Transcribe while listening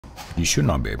You should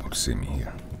not be able to see me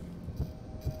here.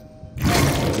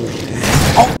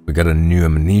 Oh! We got a new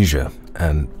Amnesia,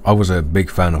 and I was a big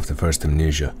fan of the first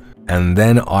Amnesia. And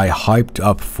then I hyped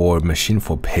up for Machine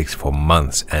for Pigs for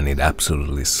months, and it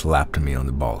absolutely slapped me on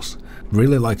the balls.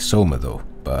 Really liked Soma though,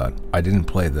 but I didn't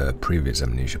play the previous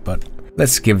Amnesia. But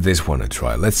let's give this one a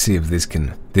try. Let's see if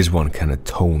this one can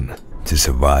atone. To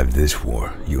survive this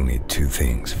war, you'll need two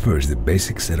things. First, the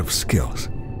basic set of skills.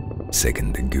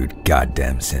 Second, the good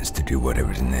goddamn sense to do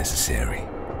whatever is necessary.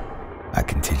 I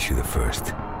can teach you the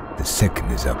first. The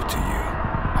second is up to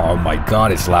you. Oh my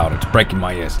god, it's loud. It's breaking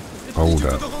my ears. Hold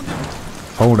up.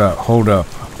 Hold up, hold up.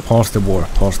 Pause the war,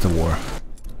 pause the war.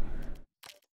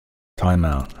 Time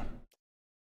out.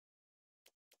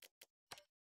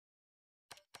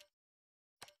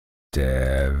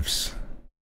 Devs.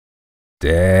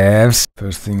 Devs.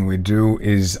 First thing we do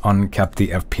is uncap the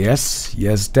FPS.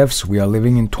 Yes, devs, we are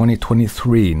living in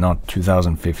 2023, not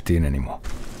 2015 anymore.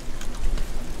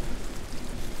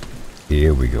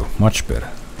 Here we go. Much better.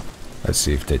 Let's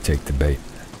see if they take the bait.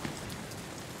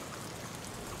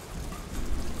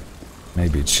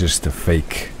 Maybe it's just a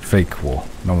fake wall.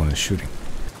 No one is shooting.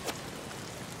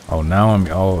 Oh, now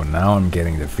I'm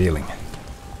getting the feeling.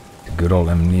 The good old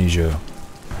Amnesia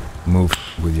move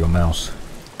with your mouse.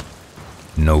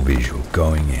 No visual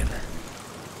going in.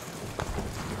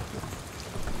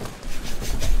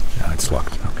 No, it's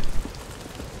locked. Okay.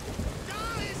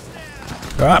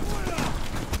 Ah!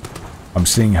 I'm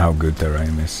seeing how good their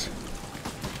aim is.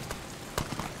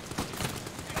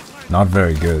 Not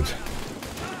very good.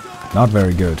 Not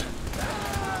very good.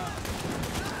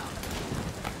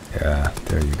 Yeah,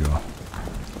 there you go.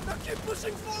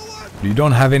 You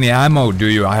don't have any ammo, do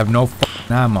you? I have no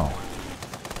f***ing ammo.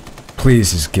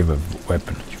 Please just give a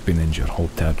weapon. You've been injured.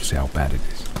 Hold tab to see how bad it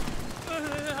is.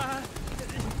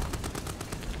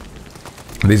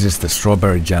 This is the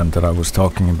strawberry jam that I was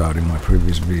talking about in my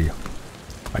previous video.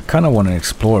 I kind of want to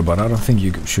explore, but I don't think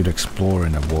you should explore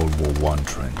in a World War I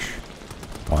trench.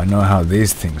 Well, I know how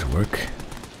these things work.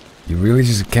 You really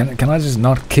just... Can I just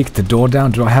not kick the door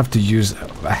down? Do I have to use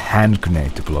a hand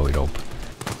grenade to blow it open?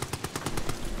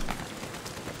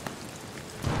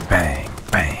 Bang,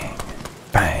 bang,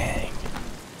 bang,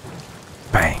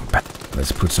 bang, bang.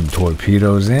 Let's put some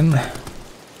torpedoes in.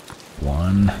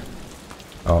 One.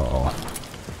 Uh-oh.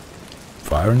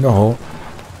 Fire in the hole.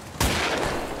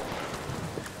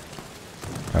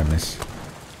 I miss.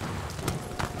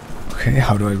 Okay,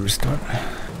 how do I restart?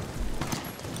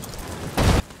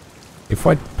 If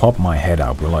I pop my head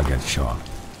out, will I get shot?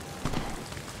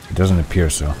 It doesn't appear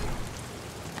so.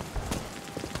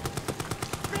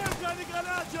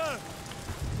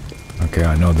 Okay,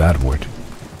 I know that word.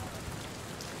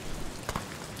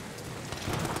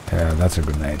 Yeah, that's a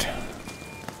grenade.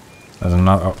 There's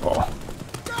another. Uh-oh.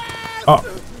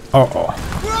 Oh. Uh-oh.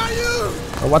 Where are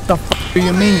you? What the f do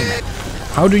you mean?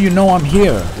 How do you know I'm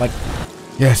here? Like,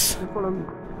 yes.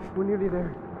 We're nearly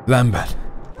there. Lambert.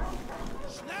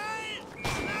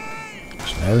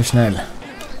 Schnell, schnell.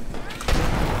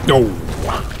 No.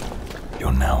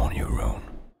 You're now on your own.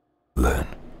 Learn,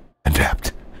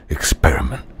 adapt,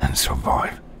 experiment, and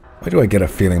survive. Why do I get a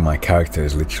feeling my character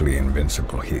is literally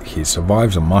invincible? He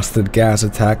survives a mustard gas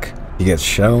attack. He gets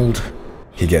shelled.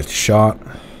 He gets shot.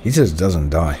 He just doesn't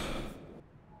die.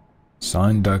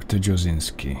 Signed Dr.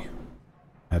 Jozinski.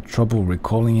 Had trouble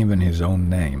recalling even his own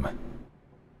name.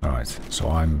 Alright, so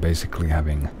I'm basically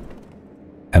having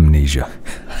amnesia.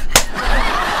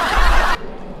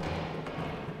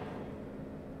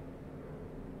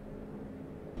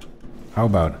 How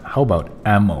about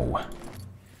ammo?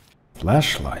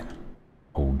 Flashlight.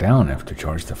 Hold down F to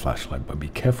charge the flashlight, but be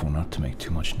careful not to make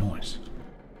too much noise.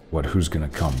 What, who's gonna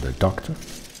come? The doctor?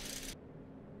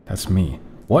 That's me.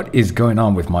 What is going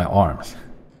on with my arms?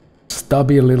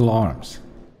 Stubby little arms.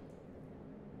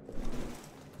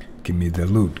 Give me the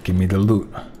loot, give me the loot.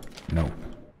 No.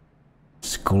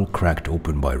 Skull cracked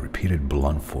open by repeated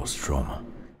blunt force trauma.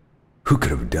 Who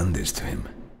could have done this to him?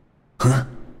 Huh?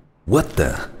 What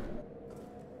the?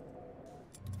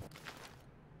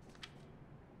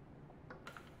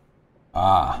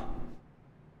 Ah.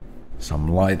 Some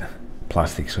light.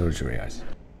 Plastic surgery, I see.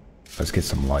 Let's get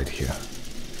some light here.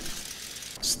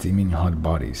 Steaming hot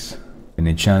bodies.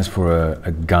 Any chance for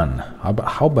a gun?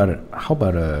 How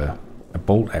about a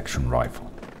bolt action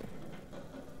rifle?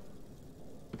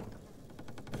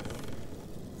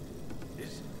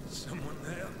 Is someone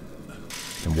there?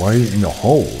 Then why are you in the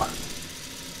hole?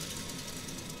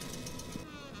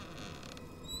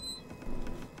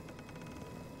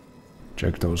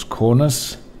 Check those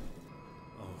corners.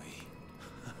 Oh,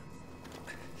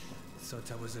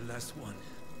 thought I was the last one.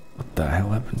 What the hell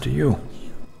happened to you?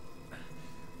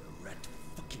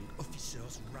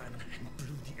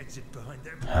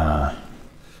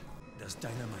 There's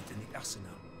dynamite in the arsenal.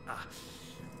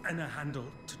 And a handle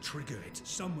to trigger it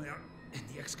somewhere in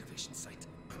the excavation site.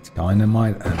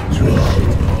 Dynamite and trigger.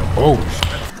 Oh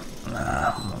shit.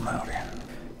 I'm out here.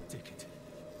 Take it.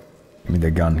 Give me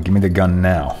the gun. Give me the gun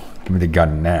now. Give me the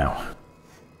gun now.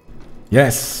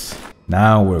 Yes.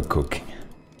 Now we're cooking.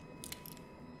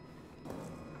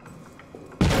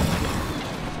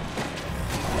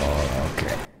 Oh,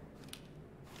 okay.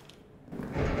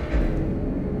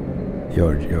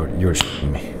 You're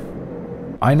shitting me.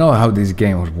 I know how these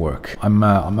games work. I'm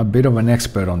a bit of an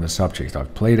expert on the subject.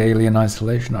 I've played Alien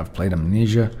Isolation, I've played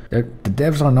Amnesia. The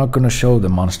devs are not gonna show the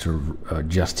monster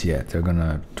just yet. They're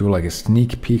gonna do like a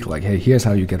sneak peek, like, hey, here's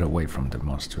how you get away from the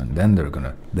monster, and then they'll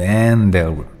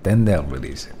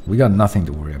release it. We got nothing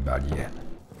to worry about yet.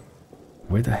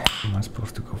 Where the heck am I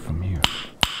supposed to go from here?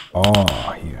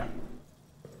 Oh, here.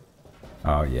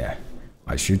 Oh yeah.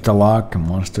 I shoot the lock, a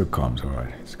monster comes.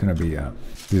 Alright, it's gonna be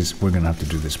we're gonna have to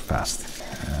do this fast.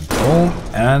 And boom,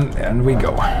 and we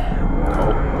go. Oh,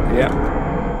 yeah.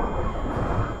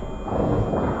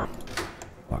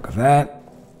 Look at that.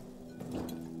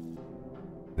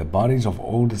 The bodies of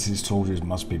all deceased soldiers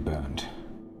must be burned.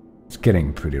 It's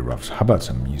getting pretty rough. So how about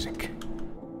some music?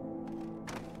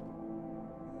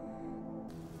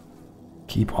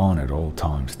 Keep on at all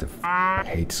times. The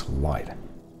hates light.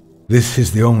 This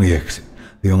is the only exit.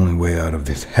 The only way out of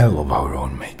this hell of our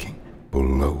own making.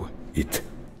 Blow it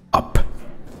up.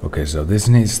 Okay, so this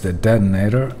needs the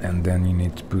detonator, and then you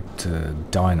need to put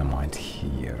dynamite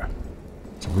here.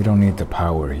 So we don't need the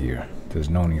power here. There's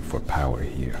no need for power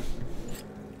here.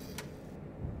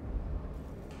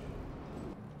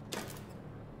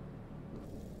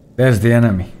 There's the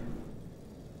enemy.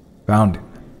 Found it.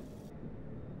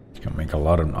 It's gonna make a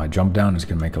lot of... I jump down, it's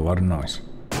gonna make a lot of noise.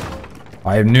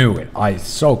 I knew it. It's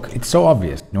so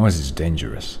obvious. Noise is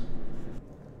dangerous.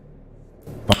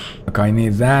 Fuck, I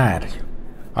need that.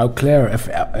 How clear? If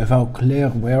how clear?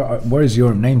 Where is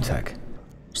your name tag?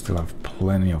 Still have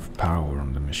plenty of power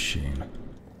on the machine.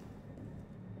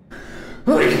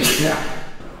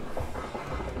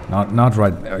 Not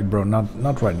right, bro.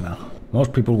 Not right now.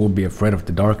 Most people will be afraid of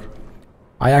the dark.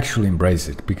 I actually embrace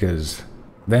it, because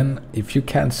then if you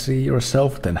can't see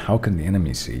yourself, then how can the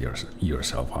enemy see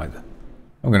yourself either?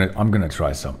 I'm gonna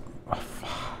try some.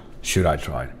 Should I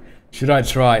try? Should I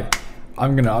try?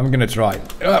 I'm gonna try.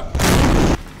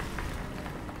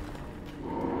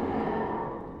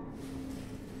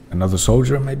 Another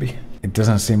soldier, maybe? It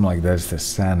doesn't seem like there's the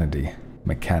sanity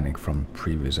mechanic from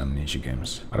previous Amnesia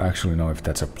games. I don't actually know if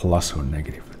that's a plus or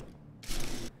negative.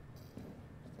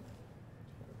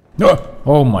 No!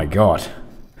 Oh my god.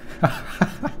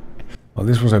 Well,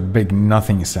 this was a big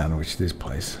nothing sandwich, this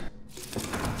place.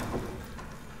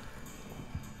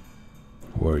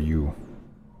 Who are you?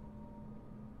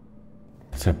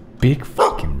 It's a big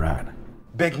fucking rat.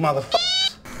 Big motherfucker.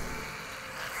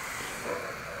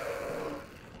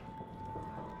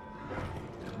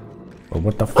 Well,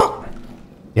 what the fuck?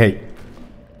 Hey.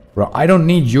 Bro, I don't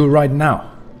need you right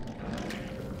now.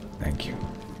 Thank you.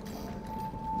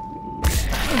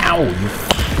 Ow, you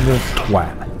fucking little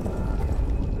twat.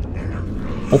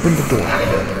 Open the door.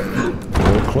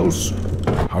 Door close.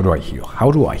 How do I heal?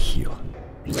 How do I heal?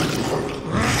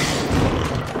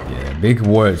 Yeah, big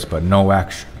words, but no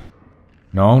action.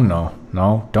 No, no,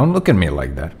 no. Don't look at me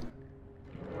like that.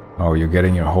 Oh, you're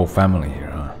getting your whole family here,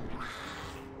 huh?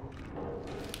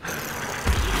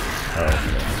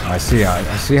 Okay. I see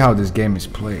how this game is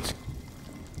played.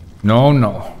 No,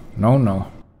 no. No, no.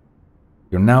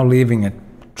 You're now leaving a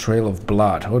trail of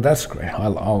blood. Oh, that's great. I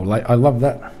love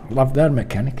that. Love that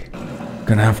mechanic.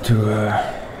 Gonna have to walk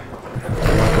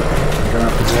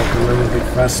a little bit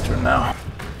faster now.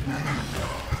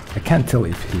 I can't tell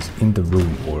if he's in the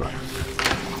room or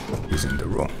he's in the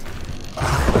room.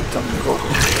 Let them go.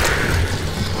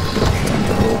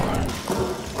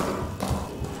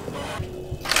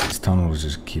 These tunnels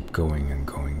just keep going and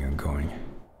going and going.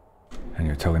 And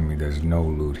you're telling me there's no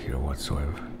loot here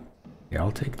whatsoever. Yeah,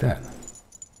 I'll take that.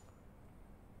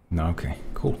 No, okay,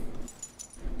 cool.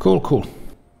 Cool, cool.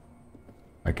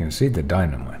 I can see the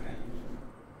dynamite.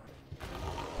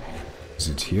 Is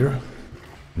it here?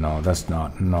 No, that's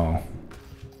not. No.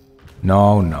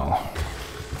 No, no.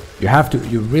 You have to.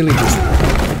 You really just.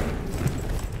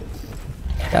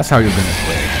 That's how you're gonna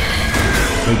play.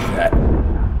 Take that.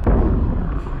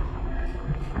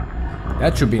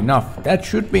 That should be enough. That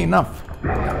should be enough.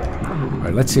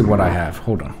 Alright, let's see what I have.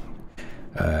 Hold on.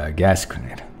 Gas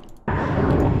grenade.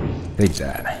 Take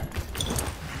that.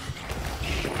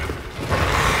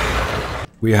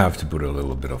 We have to put a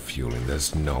little bit of fuel in.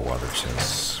 There's no other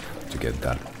chance to get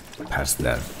that past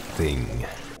that thing.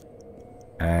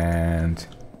 And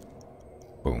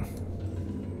boom.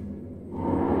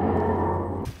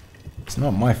 It's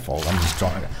not my fault. I'm just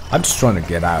trying to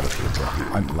get out of here, bro.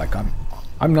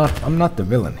 I'm not the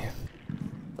villain here.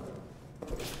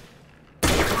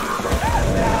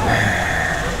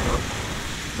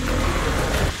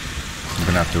 I'm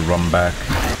gonna have to run back.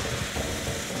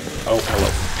 Oh, hello.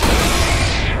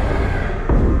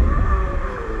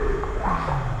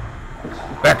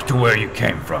 Back to where you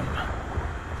came from.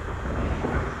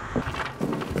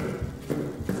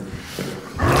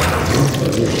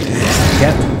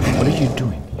 What are you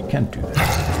doing? You can't do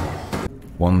that.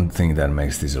 One thing that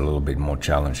makes this a little bit more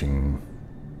challenging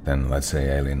than, let's say,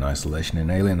 Alien Isolation.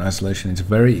 In Alien Isolation, it's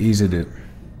very easy to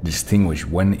distinguish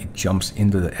when it jumps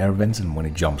into the air vents and when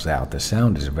it jumps out. The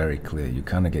sound is very clear. You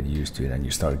kind of get used to it and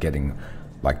you start getting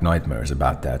like nightmares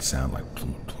about that sound, like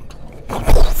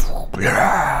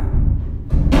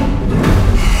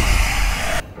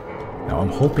now I'm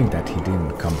hoping that he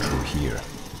didn't come through here.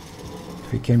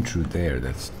 If he came through there,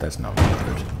 that's not very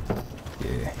good.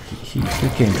 Yeah, he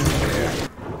came through there.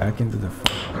 Back into the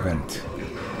vent.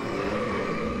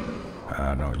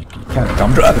 No, you can't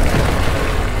come through.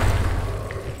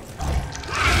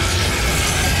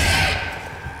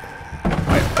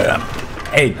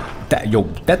 Hey,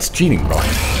 that's cheating, bro.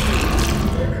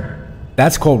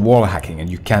 That's called wall hacking, and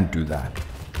you can't do that.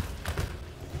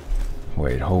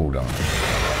 Wait, hold on.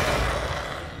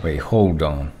 Wait, hold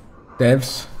on.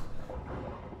 Devs.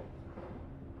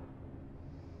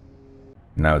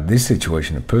 Now, this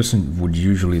situation, a person would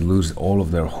usually lose all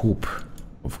of their hope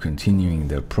of continuing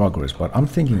their progress, but I'm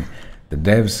thinking the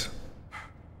devs,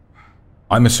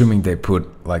 I'm assuming they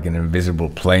put like an invisible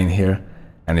plane here,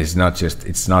 and it's not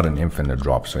an infinite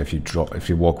drop, so if you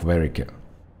walk very carefully.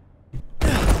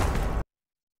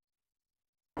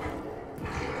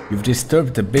 You've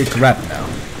disturbed the big rat now.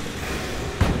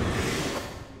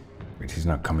 Wait, he's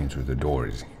not coming through the door,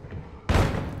 is he?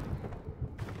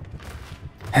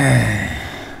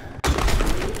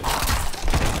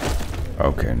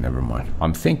 Okay, never mind.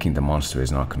 I'm thinking the monster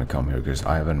is not gonna come here because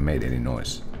I haven't made any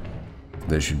noise.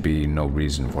 There should be no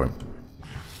reason for him.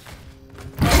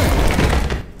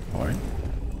 Alright.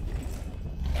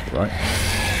 Right.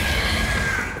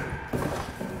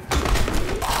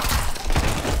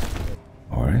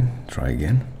 Alright, try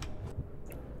again.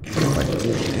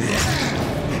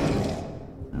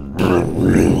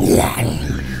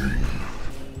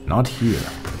 Not here.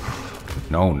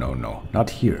 No, not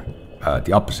here.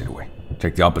 The opposite way.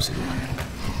 Take the opposite way.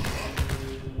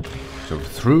 So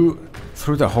through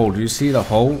the hole. Do you see the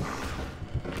hole?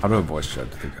 How do I voice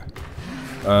chat the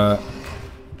guy?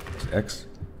 X.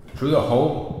 Through the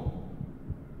hole.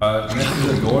 Next to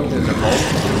the door, there's a hole.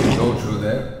 You go through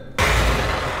there.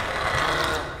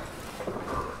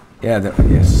 Yeah,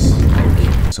 yes. Thank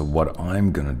you. So what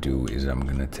I'm gonna do is I'm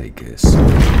gonna take this.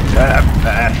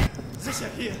 Sicher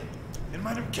hier, in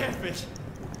meinem Catfish.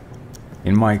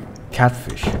 In my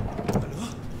catfish.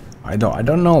 I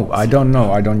don't know. I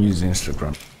don't use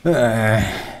Instagram.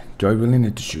 Do I really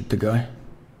need to shoot the guy?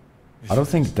 I don't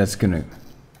think that's gonna.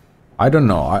 I don't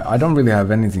know. I don't really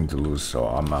have anything to lose, so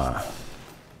I'm.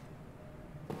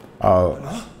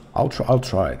 I'll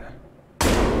try it.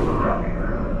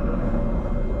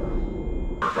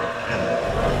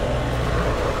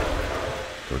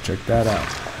 Go check that out.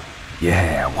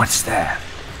 Yeah, what's that?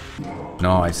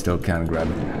 No, I still can't grab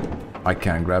it. I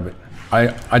can't grab it.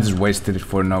 I just wasted it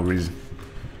for no reason.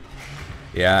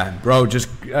 Yeah, bro, just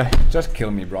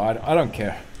kill me, bro. I don't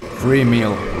care. Free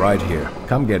meal right here.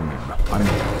 Come get me, bro.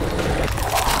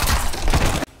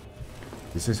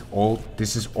 This is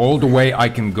all the way I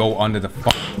can go under the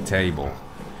fucking table.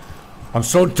 I'm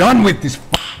so done with this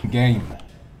fucking game.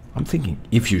 I'm thinking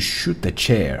if you shoot the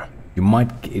chair, you might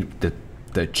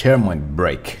the chair might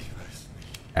break,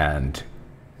 and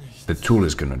the tool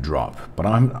is gonna drop. But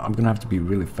I'm gonna have to be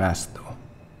really fast though.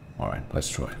 All right, let's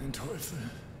try.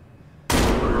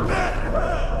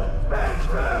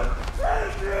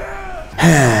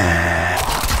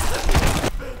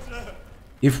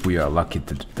 If we are lucky,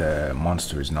 the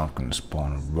monster is not gonna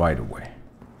spawn right away.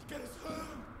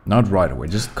 Not right away.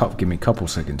 Just give me a couple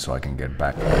seconds so I can get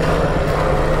back.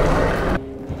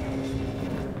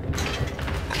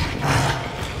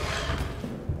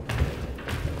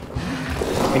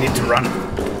 We need to run.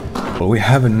 Well, we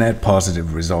have a net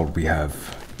positive result. We have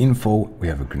info, we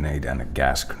have a grenade and a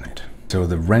gas grenade. So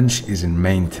the wrench is in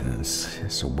maintenance.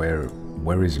 So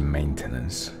where is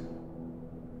maintenance?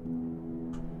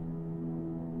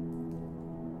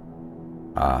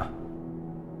 Ah,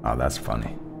 that's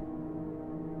funny.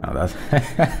 Now that's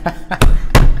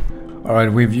all right.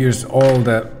 We've used all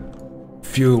the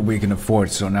fuel we can afford,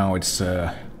 so now it's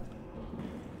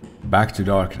back to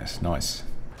darkness. Nice.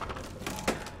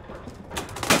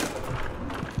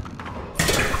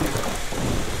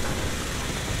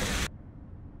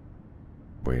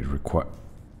 Wait, require.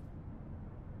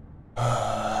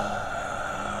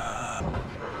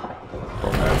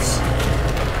 Well,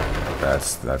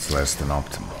 that's less than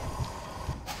optimal.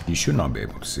 You should not be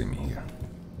able to see me here.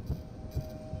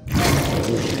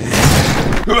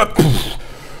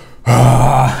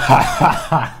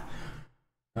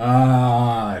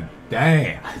 Ah,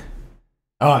 damn.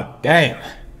 Oh, damn.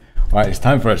 Alright, it's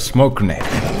time for a smoke grenade.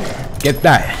 Get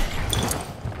that.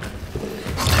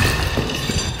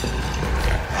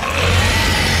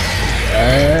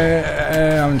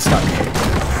 I'm stuck.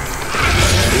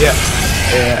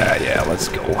 Yeah, let's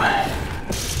go. A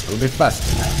little bit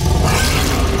faster.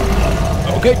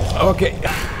 Okay.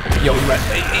 Yo, rat.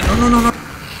 Hey, no.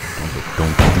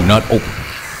 Do not open.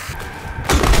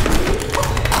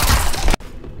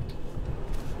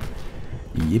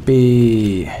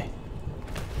 Yippee.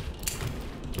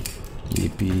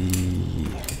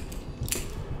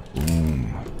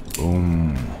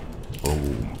 Boom.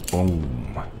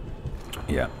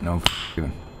 Yeah, no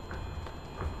f***ing.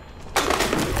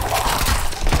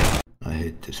 I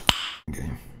hate this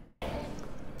game.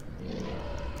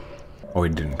 Oh,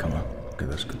 it didn't come up. Okay,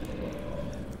 that's good.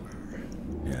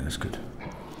 Yeah, that's good.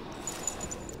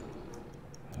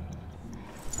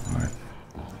 Alright.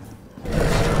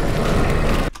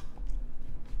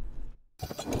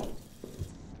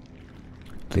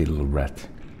 Little rat.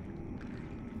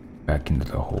 Back into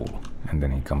the hole. And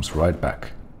then he comes right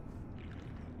back.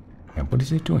 And what is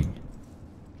he doing?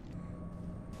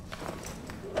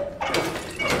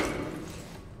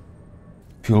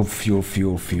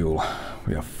 Fuel.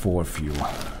 We have 4 fuel.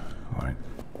 Alright.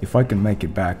 If I can make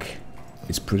it back,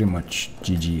 it's pretty much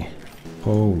GG.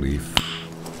 Holy f.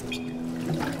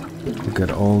 Look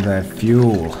at all that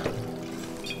fuel.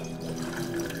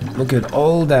 Look at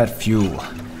all that fuel.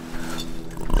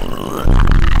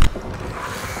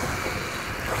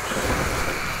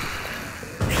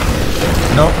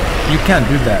 No, you can't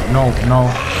do that. No.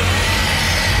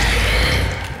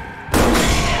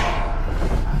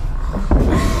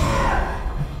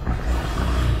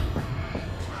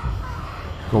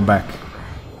 Go back.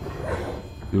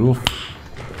 You little f.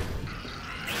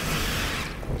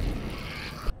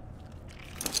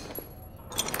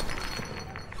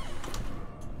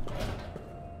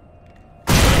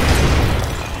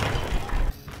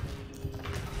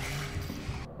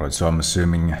 Alright, so I'm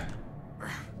assuming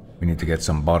we need to get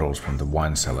some bottles from the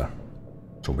wine cellar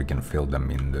so we can fill them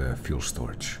in the fuel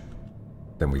storage.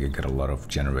 Then we can get a lot of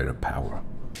generator power.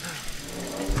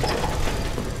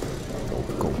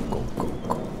 Go.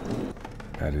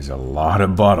 That is a lot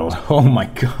of bottles. Oh my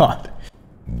god.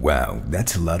 Wow,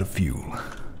 that's a lot of fuel.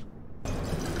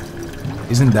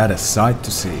 Isn't that a sight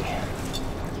to see?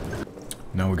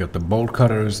 Now we got the bolt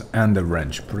cutters and the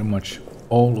wrench. Pretty much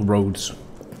all roads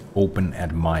open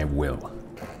at my will.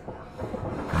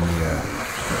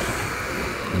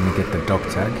 Let me get the dog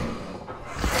tag.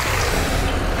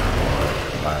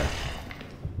 Bye.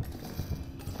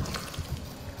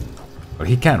 But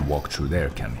he can't walk through there,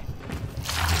 can he?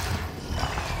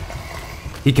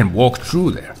 He can walk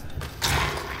through there.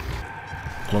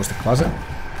 Close the closet.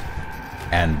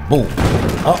 And boom.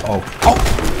 Uh-oh. Oh!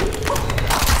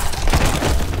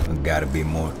 I gotta be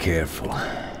more careful.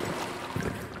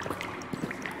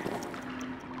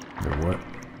 What?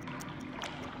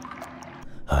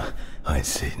 I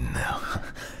see it now.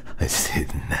 I see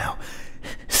it now.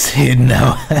 See it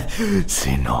now.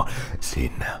 See no. See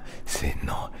it now. See it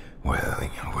now.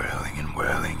 Whirling and whirling and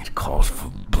whirling. It calls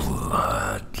for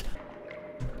blood.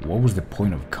 What was the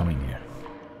point of coming here?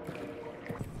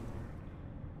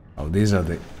 Oh, these are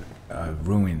the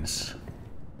ruins.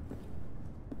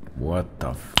 What the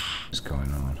f is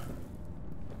going on?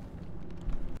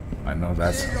 I know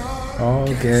that's all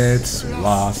gets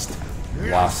lost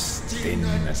in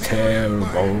a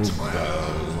terrible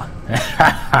world.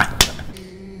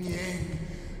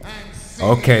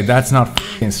 Okay, that's not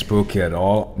f***ing spooky at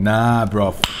all. Nah, bro,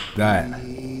 f that.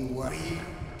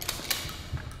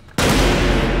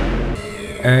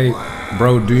 Hey,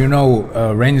 bro, do you know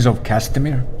Reigns of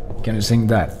Castamere? Can you sing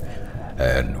that?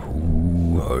 And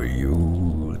who are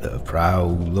you, the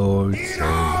proud Lord, say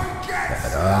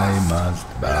that I must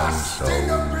bow so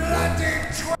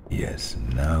low? Yes,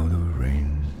 now the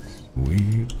rains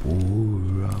we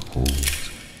pour our holes.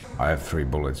 I have 3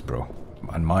 bullets, bro.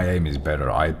 And my aim is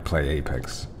better. I play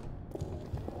Apex.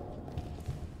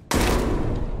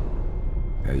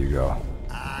 There you go.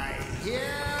 I hear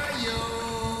you.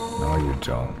 No, you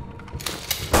don't.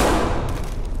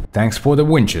 Thanks for the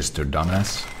Winchester,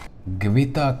 dumbass.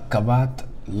 Gvita kavat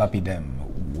lapidem.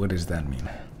 What does that mean?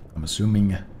 I'm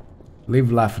assuming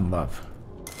live, laugh, and love.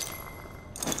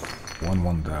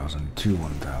 1,000, 2,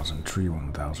 1,000, 3,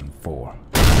 1,000, 4.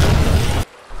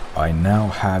 I now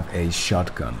have a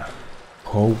shotgun.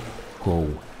 Ho, ho,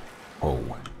 ho.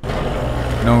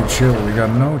 No chill, we got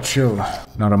no chill.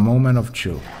 Not a moment of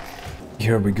chill.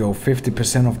 Here we go,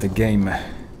 50% of the game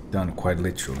done, quite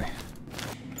literally.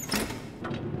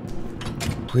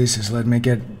 Please just let me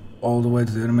get all the way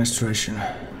to the administration.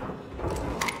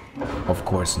 Of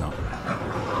course not.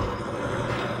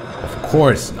 Of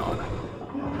course not.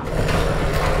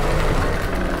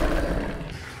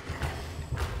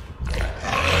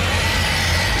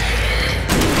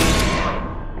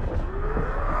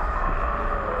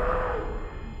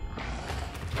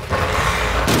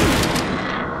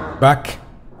 Back.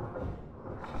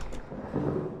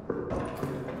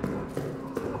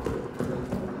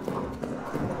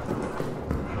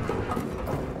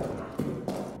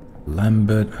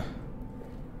 Lambert.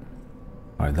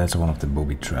 Alright, that's one of the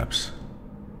booby traps.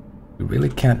 You really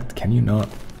can't. Can you not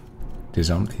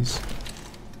disarm these?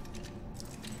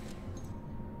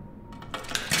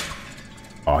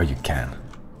 Oh, you can.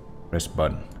 Press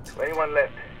button. 21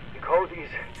 left. The code is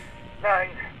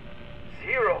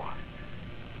 9051.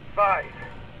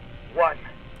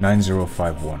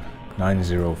 9051.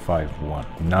 9051.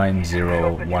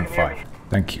 9015.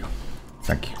 Thank you.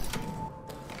 Thank you.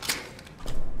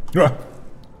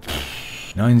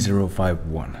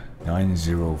 9051.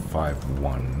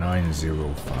 9051.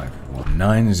 9051.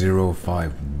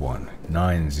 9051.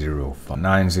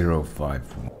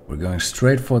 9051. We're going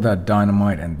straight for that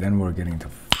dynamite and then we're getting the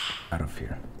f out of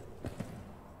here.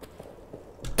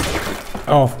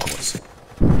 Oh, of course.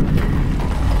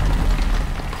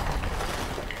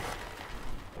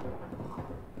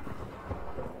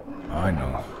 I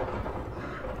know.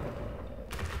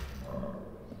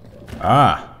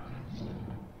 Ah.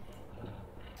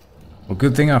 Well,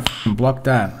 good thing I f***ing blocked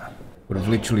that. Would have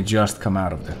literally just come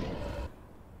out of there.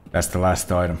 That's the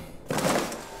last item.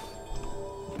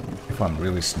 If I'm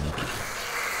really sneaky.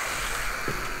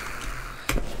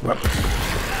 Well,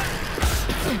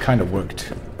 it kind of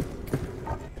worked.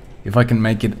 If I can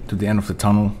make it to the end of the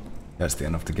tunnel, that's the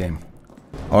end of the game.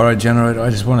 Alright, Generator, I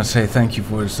just want to say thank you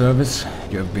for your service.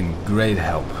 You have been great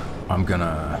help. I'm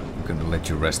gonna let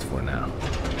you rest for now.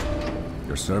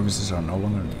 Your services are no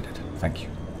longer needed. Thank you.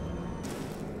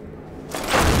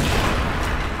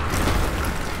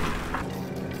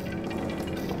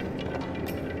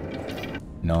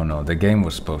 No, the game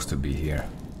was supposed to be here.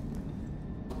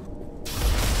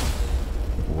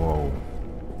 Whoa.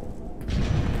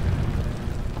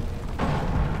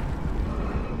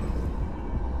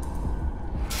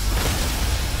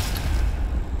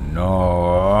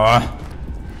 No.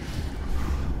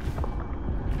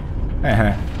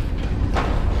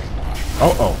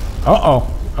 Uh-oh. Uh-oh.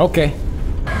 Okay.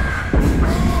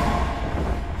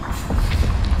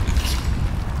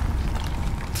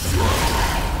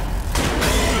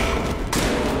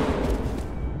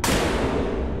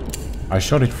 I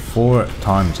shot it 4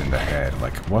 times in the head.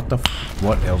 Like, what the f?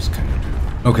 What else can you do?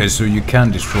 Okay, so you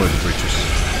can destroy the bridges.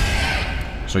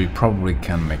 So you probably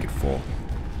can make it fall.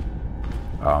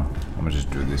 I'm gonna just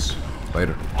do this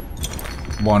later.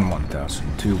 1,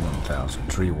 1,000, 2, 1,000,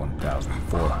 3, 1,000,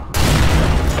 4.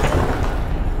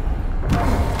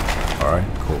 Alright,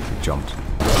 cool, we jumped.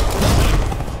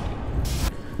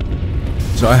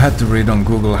 So I had to read on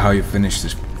Google how you finish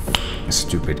this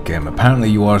stupid game. Apparently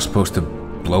you are supposed to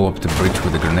blow up the bridge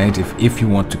with a grenade if you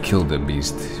want to kill the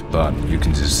beast, but you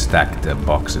can just stack the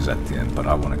boxes at the end, but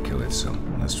I want to kill it, so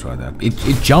let's try that.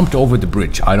 It jumped over the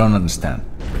bridge, I don't understand.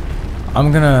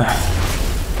 I'm gonna...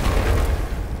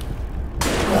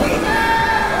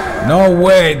 No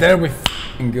way, there we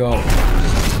f***ing go.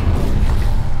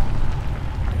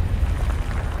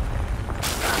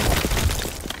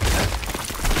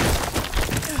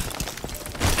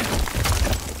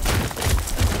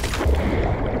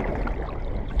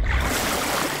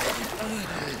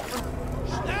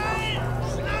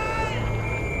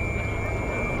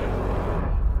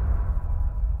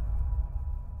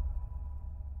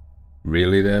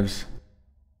 Really, devs?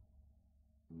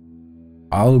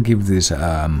 I'll give this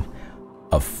an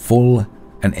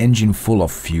engine full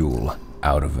of fuel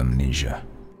out of Amnesia.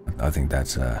 I think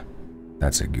that's a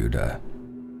good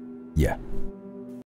yeah.